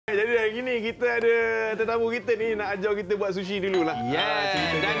hari ni kita ada tetamu kita ni nak ajar kita buat sushi dululah.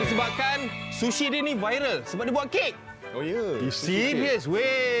 Dan disebabkan sushi dia ni viral sebab dia buat kek. Oh ya. Serius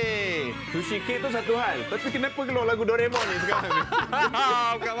weh. Sushi cake tu satu hal. Tapi kenapa keluar lagu Doraemon ni sekarang ni?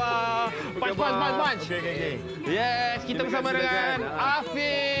 Bukan bang. Punch. Okey. Yes, kita bersama dengan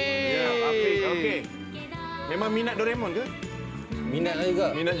Afiq. Ya, Afiq. Okey. Memang minat Doraemon ke? Minat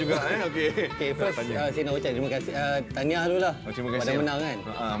juga. Minat juga Okey. Okey, first saya nak ucap terima kasih. Tahniah dululah. Terima kasih. Pada menang kan.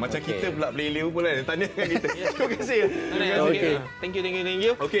 Macam kita pula player Liverpool kan. Tahniah kan kita. Terima kasih. Okey. Thank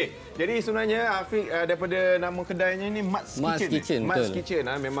you. Okey. Jadi sebenarnya Afiq daripada nama kedainya ni Muaz Kitchen. Muaz Kitchen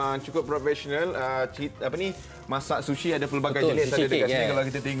memang cukup profesional. Masak sushi ada pelbagai jenis ada dekat sini kalau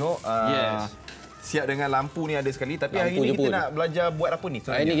kita tengok. Siap dengan lampu ni ada sekali. Tapi hari ni kita nak belajar buat apa ni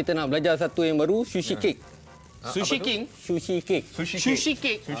sebenarnya? Hari ni kita nak belajar satu yang baru, sushi cake. Sushi cake.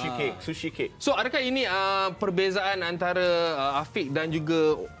 So adakah ini perbezaan antara Afiq dan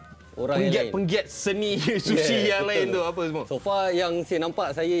juga penggiat seni sushi yang lain tu apa semua? So far yang saya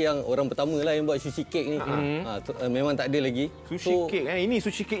nampak saya yang orang pertama lah yang buat sushi cake ni. Memang tak ada lagi. Sushi cake ini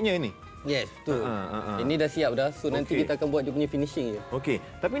sushi cake-nya ni. Yes, betul. Ini dah siap dah. So nanti kita akan buat dia punya finishing je. Okey.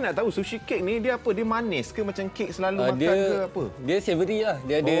 Tapi nak tahu sushi cake ni dia apa? Dia manis ke macam kek selalu makan ke apa? Dia savory lah.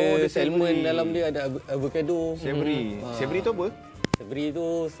 Dia ada salmon dalam dia, ada avocado. Savory tu apa? Savory tu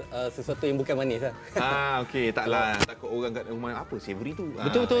sesuatu yang bukan manis lah. Okey. Taklah. Takut orang kat rumah apa savory tu.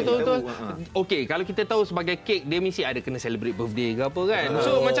 Betul. Okey, kalau kita tahu sebagai kek dia mesti ada kena celebrate birthday ke apa kan.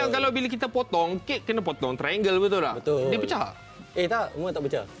 So macam kalau bila kita potong, kek kena potong triangle betul tak? Betul. Dia pecah? Tak, memang tak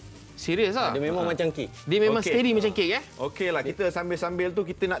pecah. Serius lah? Dia memang macam kek. Dia memang steady macam kek Okeylah, kita sambil-sambil tu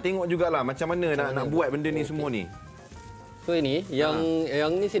kita nak tengok jugalah macam mana nak buat benda ni semua ni. So ini yang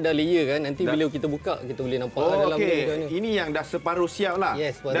ni saya dah layer kan. Nanti bila kita buka kita boleh nampak dalam ni. Ini yang dah separuh siap lah.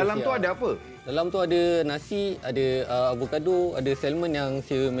 Yes, dalam siap. Tu ada apa? Dalam tu ada nasi, ada avocado, ada salmon yang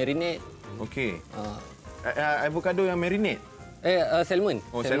saya marinate. Okey. Avocado yang marinate. Salmon.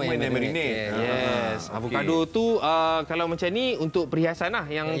 Salmon yang marinate. Yes. Avocado tu kalau macam ni untuk perhiasan lah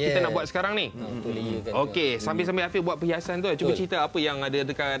yang kita nak buat sekarang ni. Okey, sambil-sambil Afiq buat perhiasan tu, cuba cerita apa yang ada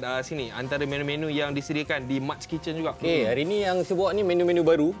dekat sini antara menu-menu yang disediakan di Muaz Kitchen juga. Okey, hari ni yang saya buat ni menu-menu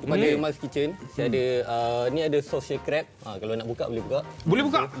baru daripada Muaz Kitchen. Saya ada ni ada social crab. Kalau nak buka boleh buka. Boleh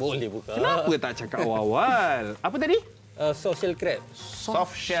buka? Boleh buka. Kenapa tak cakap awal-awal? Apa tadi? Social crab.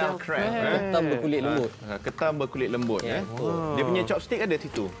 Soft shell crab. Ketam berkulit lembut. Ketam berkulit lembut. Dia punya chopstick ada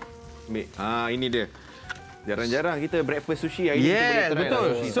situ. Ambil. Ini dia. Jarang-jarang kita breakfast sushi hari ni. Yes,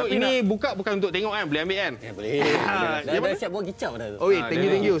 betul. So ini buka bukan untuk tengok kan? Boleh ambil kan? Boleh. Dah siap buat kicap dah tu.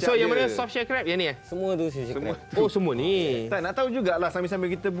 Thank you. So yang mana soft shell crab yang ni? Semua tu social crab. Oh, semua ni. Tak nak tahu jugalah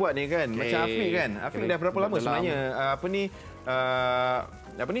sambil-sambil kita buat ni kan. Macam Afiq kan. Afiq dah berapa lama sebenarnya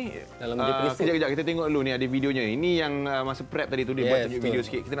dalam Japanese food. Kejap kita tengok dulu ni ada videonya. Ini yang masa prep tadi tu dia buat tunjuk video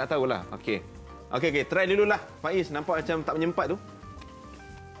sikit. Kita nak tahulah. Okey, try dululah. Faiz nampak macam tak menyempat tu.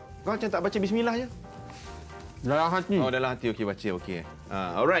 Kau macam tak baca bismillah je. Dalam hati. Dalam hati. Okey, baca. Okey.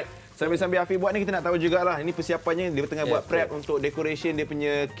 Alright. Sambil-sambil Afiq buat ni kita nak tahu jugalah. Ini persiapannya dia tengah buat prep untuk decoration dia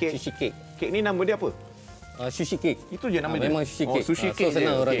punya kek. Sushi cake. Kek ni nama dia apa? Sushi cake. Itu je nama dia. Memang sushi cake. Sushi cake. So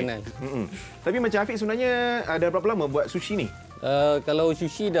senang orang kenal. Tapi macam Afiq sebenarnya dah berapa lama buat sushi ni? Kalau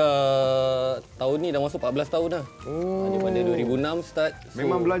sushi dah tahun ni dah masuk 14 tahun dah. Daripada 2006 start.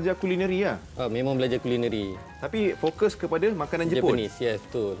 Memang belajar kulineri lah? Memang belajar kulineri. Tapi fokus kepada makanan Jepun? Japanese, yes,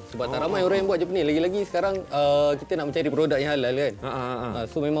 betul. Sebab tak ramai orang yang buat Japanese. Lagi-lagi sekarang kita nak mencari produk yang halal kan.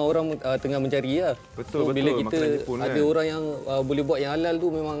 So memang orang tengah mencari lah. Betul, so, bila kita ada orang yang boleh buat yang halal tu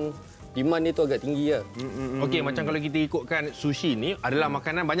memang demand dia tu agak tinggi lah. Okey, macam kalau kita ikutkan sushi ni adalah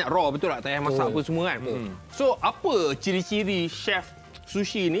makanan banyak raw, betul tak? Tak payah masak apa semua kan? So, apa ciri-ciri chef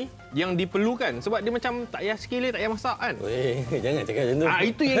sushi ni yang diperlukan? Sebab dia macam tak payah skill, tak payah masak kan? Jangan cakap macam tu.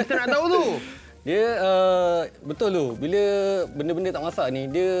 Itu yang kita nak tahu tu. Dia betul tu. Bila benda-benda tak masak ni,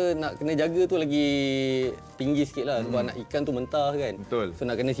 dia nak kena jaga tu lagi tinggi sikit lah. Sebab nak ikan tu mentah kan. Betul. So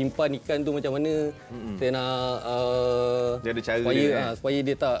nak kena simpan ikan tu macam mana. Saya nak dia ada cara supaya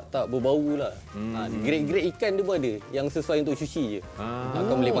dia tak berbau lah. Grade-grade ikan dia pun ada yang sesuai untuk sushi je.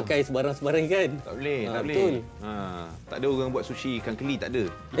 Kau boleh pakai sebarang-sebarang ikan. Tak boleh, tak boleh. Betul. Tak ada orang buat sushi ikan keli, tak ada.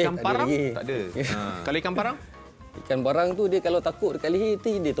 Ikan parang? Tak ada. Kalau ikan parang? Ikan barang tu dia kalau takut dekat leher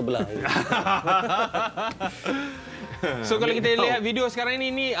dia terbelah. So kalau kita lihat video sekarang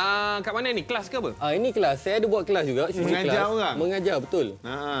ni kat mana ni? Kelas ke apa? Ini kelas. Saya ada buat kelas juga. Mengajar kelas. orang? Mengajar, betul.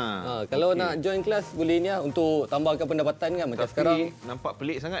 Kalau nak join kelas boleh ni lah untuk tambahkan pendapatan kan. Macam sekarang. Nampak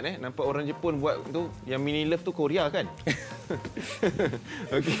pelik sangat Nampak orang Jepun buat tu. Yang mini love tu Korea kan?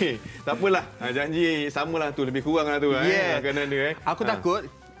 Okey. Tak apalah. Janji samalah tu. Lebih kurang lah tu. Yeah. Makanan dia. Aku takut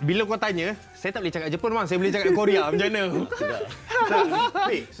bila kau tanya, saya tak boleh cakap Jepun bang, saya boleh cakap Korea. Macam mana?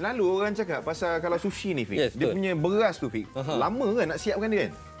 Fik, selalu orang cakap pasal kalau sushi ni, Fik, dia punya beras tu, Fik, lama kan nak siapkan dia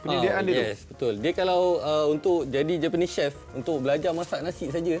kan? Penyediaan dia tu. Yes, betul. Dia kalau untuk jadi Japanese chef, untuk belajar masak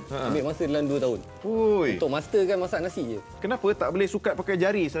nasi saja, ambil masa dalam 2 tahun. Ui. Untuk masterkan masak nasi je. Kenapa tak boleh sukat pakai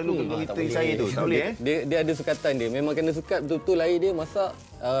jari selalu kalau kita saya tu? Tak boleh Dia ada sukatan dia. Memang kena sukat betul-betul air dia masak,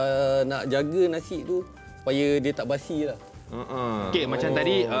 nak jaga nasi tu supaya dia tak basi lah. Okey, macam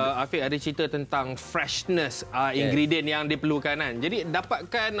tadi Afiq ada cerita tentang freshness ingredient yang diperlukan kan. Jadi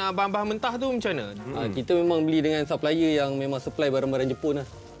dapatkan bahan-bahan mentah tu macam mana? Kita memang beli dengan supplier yang memang supply barang-barang Jepun lah.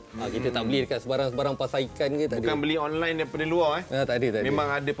 Kita tak beli dekat sebarang-sebarang pasar ikan ke, tak ada. Bukan beli online daripada luar tak ada. Memang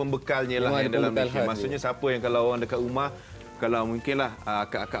ada pembekalnya lah yang dalam Malaysia. Maksudnya siapa yang kalau orang dekat rumah, kalau mungkinlah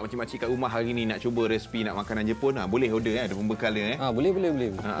akak-akak makcik-makcik kat rumah hari ni nak cuba resipi nak makanan Jepun, boleh order ada pembekal dia Boleh.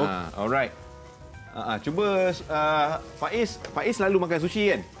 Alright. Cuba Faiz selalu makan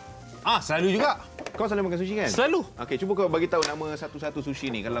sushi kan? Selalu juga. Kau selalu makan sushi kan? Selalu. Okey, cuba kau bagi tahu nama satu-satu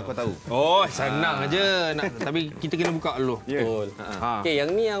sushi ni kalau kau tahu. Oh, senang aje. Tapi kita kena buka dulu. Betul. Okey, yang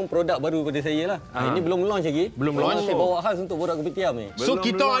ni yang produk baru pada saya lah. Ini belum launch lagi. Belum launch. Saya bawa khas untuk Borak Kopitiam ni. So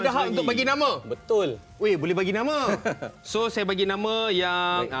kita ada hak untuk bagi nama. Betul. Weh, boleh bagi nama. So saya bagi nama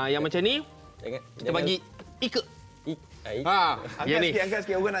yang macam ni. Kita bagi Ike. Angkat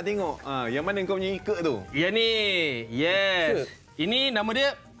sikit orang nak tengok. Yang mana kau punya Ike tu? Yang ni. Yes. Ini nama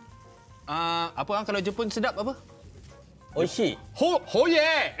dia apa kalau Jepun sedap apa? Hoshi.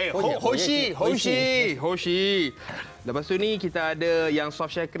 Hoshi. Lepas tu ni kita ada yang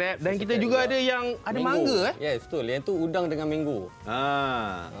soft shell crab dan kita juga ada yang ada mangga Yes, betul. Yang tu udang dengan mango.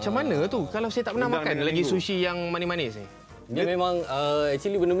 Macam mana tu? Kalau saya tak pernah makan lagi sushi yang manis-manis ni. Dia memang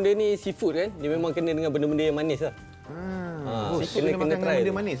actually benda-benda ni seafood kan. Dia memang kena dengan benda-benda yang manis lah. Kena try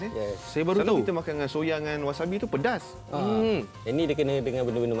benda manis Yes. Saya baru tahu kita makan dengan soya dengan wasabi tu pedas. Yang ni dia kena dengan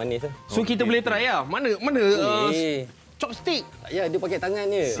benda-benda manis lah. So kita boleh try lah. Mana chopstick. Ya, dia pakai tangan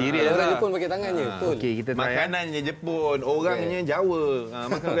je. Serius orang lah. Jepun pakai tangan je. Betul. Okey, kita try. Makanannya Jepun, orangnya Jawa.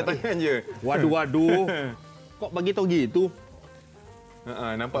 Makan pakai tangan je. Waduh. Kok bagi tahu gitu?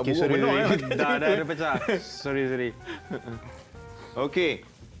 Nampak Okay, buruk benar. Dah ada pecah. Sorry. Okey.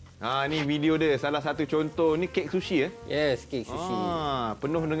 Ni video dia. Salah satu contoh. Ni kek sushi Yes, kek sushi.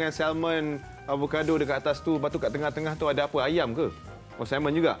 Penuh dengan salmon, avocado dekat atas tu. Lepas tu kat tengah-tengah tu ada apa? Ayam ke? Oh,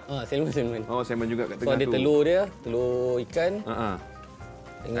 salmon juga? Salmon. Oh, salmon juga kat tengah tu. So, ada telur dia. Telur ikan.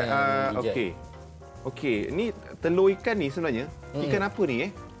 Dengan hijau. Okey. Ni telur ikan ni sebenarnya. Ikan apa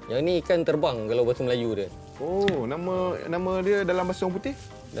ni Yang ni ikan terbang kalau bahasa Melayu dia. Oh, nama dia dalam bahasa orang putih?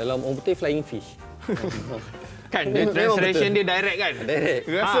 Dalam orang putih, flying fish. Kan dia translation dia direct kan? Direct.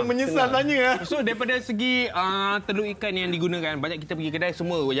 Rasa menyesal tanya. So daripada segi telur ikan yang digunakan, banyak kita pergi kedai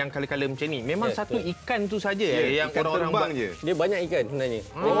semua yang kala-kala macam ni. Memang satu ikan tu saja yang orang-orang buat je. Dia banyak ikan sebenarnya.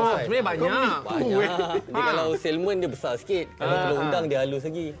 Sebenarnya banyak. Dia kalau salmon dia besar sikit. Kalau telur udang dia halus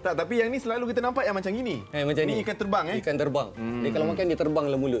lagi. Tak, tapi yang ni selalu kita nampak yang macam gini. Macam ni ikan terbang Ikan terbang. Dia kalau makan dia terbang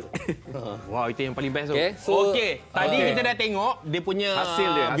dalam mulut. Wah, itu yang paling best tu. Okey, tadi kita dah tengok dia punya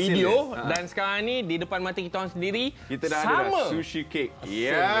video dan sekarang ni di depan mata kita orang sendiri kita dah sama. Ada sushi cake.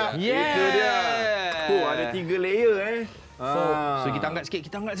 Itu dia. Ada 3 layer So kita angkat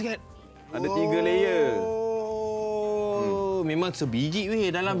sikit. Ada 3 layer. Memang sebiji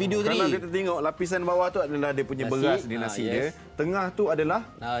weh dalam video tadi. Kalau kita tengok lapisan bawah tu adalah dia punya beras di nasi dia. Tengah tu adalah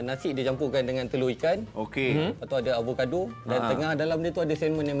nasi dia campurkan dengan telur ikan. Okey. Lepas tu ada avocado dan tengah dalam dia tu ada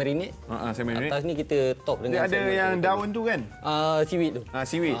salmon yang marinate. Atas ni kita top dengan dia ada yang daun tu kan? Seaweed tu.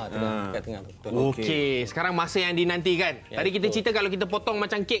 Seaweed. Kat tengah tu. Okey, sekarang masa yang dinantikan. Tadi kita cerita kalau kita potong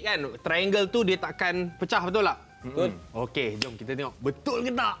macam kek kan, triangle tu dia takkan pecah, betul tak? Betul. Okey, jom kita tengok. Betul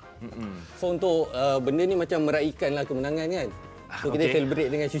ke tak? So untuk benda ni macam meraihkanlah kemenangan kan. So kita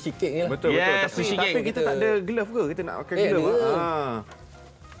celebrate dengan sushi cake ni lah. Betul. Tapi kita tak ada glove ke? Kita nak pakai glove.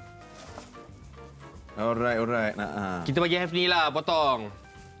 Alright. Kita bagi Hefny lah potong.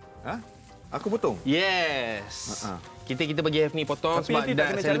 Aku potong? Yes. Kita bagi Hefny potong tapi sebab dah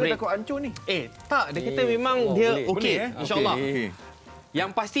kena celebrate. Takut hancur ni. Tak, dia kata memang dia okey. InsyaAllah. Yang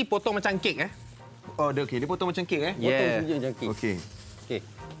pasti potong macam kek dia okey. Dia potong macam kek Potong saja macam kek. Okey. Okey.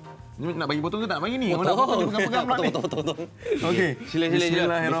 Nak bagi potong ke tak bagi ni? Potong. Pegang-pegang pula ni. Potong. Okey. Sila.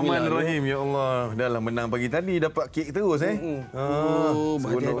 Bismillahirrahmanirrahim. Ya Allah. Dah lah menang pagi tadi dapat kek terus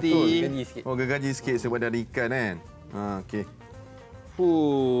berhati-hati. Gaji sikit. Gergaji sikit sebab ada ikan kan. Okey.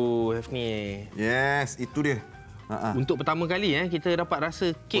 Hefny. Yes, itu dia. Untuk pertama kali kita dapat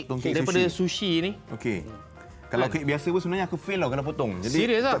rasa kek daripada sushi ni. Okey. Kalau kek biasa pun sebenarnya aku fail kalau potong. Jadi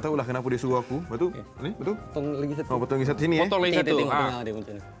serius tak tahulah kenapa dia suruh aku. Betul? Ni betul? Potong lagi satu. Potong lagi satu sini Potong lagi satu. Kita tengok tengah dia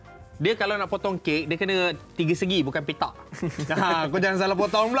macam mana. Dia kalau nak potong kek, dia kena 3 segi, bukan petak. Kau jangan salah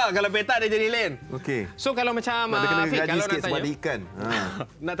potong pula. Kalau petak, dia jadi lain. Okey. So, kalau macam... Dia kena Afiq, gaji kalau sikit nak sebab tanya, dia ikan.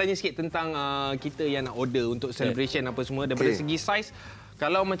 nak tanya sikit tentang kita yang nak order untuk celebration apa semua. Daripada segi saiz,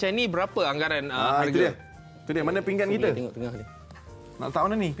 kalau macam ni, berapa anggaran harga? Itu dia. Mana pinggan kita? Tengok tengah dia. Nak letak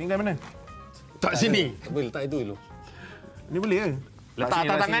mana ni? Pinggan mana? Tak sini. Tak boleh letak itu dulu. Ni boleh ke? Letak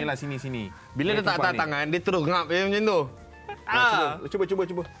atas tangan? Sini. Bila letak atas tangan, dia terus ngap macam tu.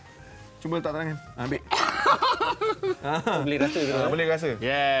 Cuba. Cuba letak tangan. Ambil. Boleh rasa ke? Boleh rasa.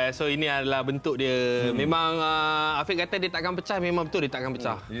 Yeah, so ini adalah bentuk dia. Memang Afiq kata dia takkan pecah, memang betul dia takkan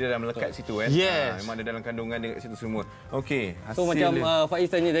pecah. Dia dah melekat situ kan. Yes. Memang ada dalam kandungan dia kat situ semua. Okey. So macam Faiz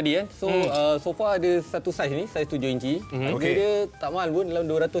tanya tadi kan. So far ada satu saiz ni, saiz 7 inci. Okey. Dia tak mahal pun, dalam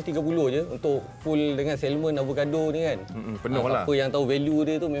 230 je untuk full dengan salmon avocado ni kan. Penuh lah. Apa yang tahu value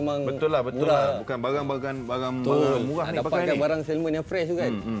dia tu memang betul lah. murah. Bukan barang murah nak dapatkan barang salmon yang fresh tu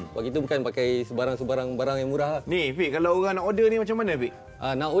kan. Sebab kita bukan pakai sebarang barang yang murah lah. Ni Fik, kalau orang nak order ni macam mana Fik?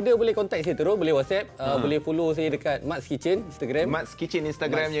 Nak order boleh contact saya terus, boleh WhatsApp, boleh follow saya dekat Mats Kitchen Instagram. Mats Kitchen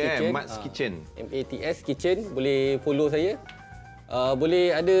Instagramnya kan. Mats Kitchen. MATS Kitchen, boleh follow saya.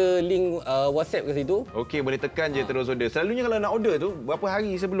 Boleh ada link WhatsApp ke situ. Okey, boleh tekan je terus order. Selalunya kalau nak order tu, berapa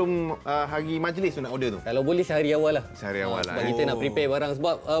hari sebelum hari majlis tu nak order tu? Kalau boleh sehari awal lah. Sehari awal lah. Sebab kita nak prepare barang.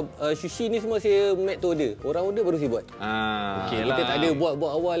 Sebab sushi ni semua saya make to order. Orang order baru saya buat. Okey lah. Kita tak ada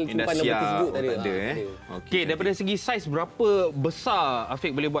buat awal simpan dalam peti sejuk, tak ada. Okey, daripada segi saiz, berapa besar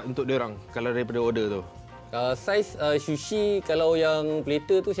Afiq boleh buat untuk diorang kalau daripada order tu? Saiz sushi kalau yang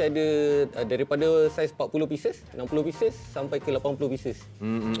platter tu saya ada daripada saiz 40 pieces, 60 pieces sampai ke 80 pieces.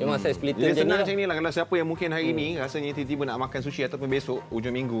 Memang saiz platter jadi senang lah. macam ni lah. Kalau siapa yang mungkin hari ni rasanya tiba-tiba nak makan sushi ataupun besok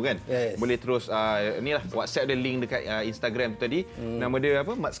hujung minggu kan, boleh terus ni lah WhatsApp ada link dekat Instagram tu tadi. Nama dia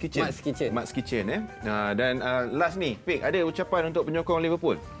apa? Mats Kitchen. Mats Kitchen dan last ni Fik, ada ucapan untuk penyokong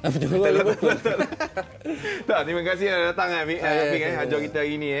Liverpool? Tak, terima kasih dah datang Fik. Ajar kita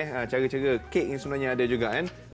hari ni cara-cara kek ni sebenarnya ada juga kan.